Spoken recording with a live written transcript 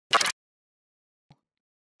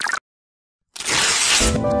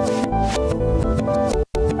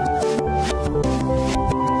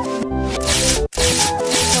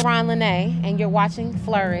Lene, and you're watching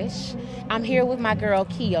Flourish. I'm here with my girl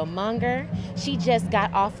Kia Monger. She just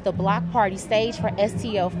got off the block party stage for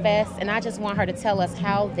STL Fest, and I just want her to tell us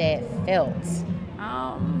how that felt.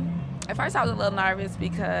 At first I was a little nervous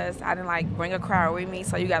because I didn't bring a crowd with me,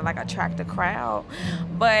 so you gotta attract the crowd.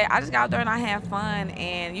 But I just got out there and I had fun,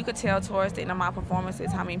 and you could tell towards the end of my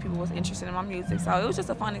performances how many people was interested in my music. So it was just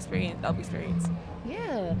a fun experience, dope experience.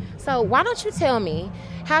 Yeah. So why don't you tell me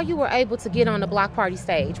how you were able to get on the block party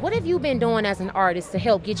stage? What have you been doing as an artist to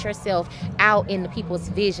help get yourself out in the people's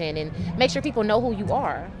vision and make sure people know who you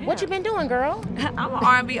are? Yeah. What you been doing, girl? I'm an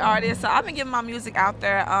R&B artist, so I've been getting my music out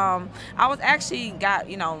there. I was actually got,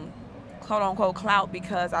 quote unquote clout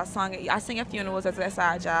because I sing at funerals as a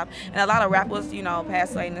side job, and a lot of rappers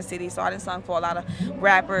passed away in the city, so I done sung for a lot of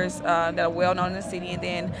rappers that are well known in the city, and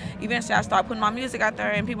then eventually I started putting my music out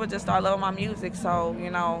there and people just started loving my music, so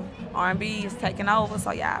R&B is taking over,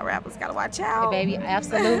 so yeah, rappers gotta watch out. Hey, baby,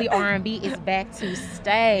 absolutely. R&B is back to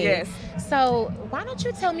stay. Yes. So why don't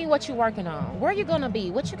you tell me what you're working on? Where you gonna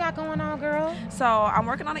be? What you got going on, girl? So I'm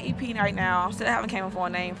working on an EP right now. I still haven't came up for a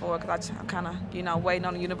name for it because I'm kind of waiting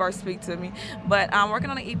on the universe to speak to me. But I'm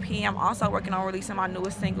working on an EP. I'm also working on releasing my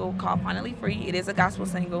newest single called Finally Free. It is a gospel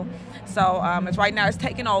single. So it's right now, it's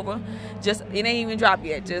taking over. It ain't even dropped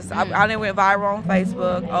yet. I done went viral on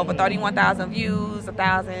Facebook, over 31,000 views,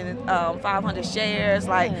 1,500 shares,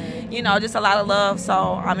 just a lot of love.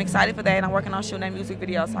 So I'm excited for that, and I'm working on shooting that music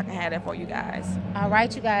video so I can have that for you guys. All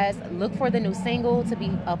right, you guys, look for the new single to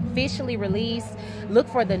be officially released. Look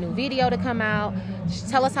for the new video to come out.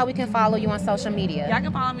 Tell us how we can follow you on social media. Y'all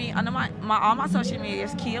can follow me under all my social media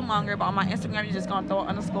is Kia Monger, but on my Instagram you're just gonna throw an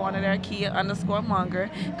underscore under there,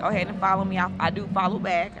 Kia_Monger. Go ahead and follow me. I do follow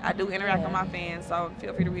back. I do interact with my fans, so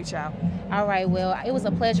feel free to reach out. All right, well, it was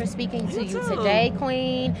a pleasure speaking to you today,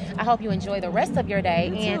 Queen. I hope you enjoy the rest of your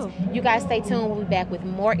day, and you guys stay tuned. We'll be back with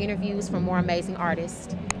more interviews from more amazing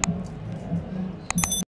artists.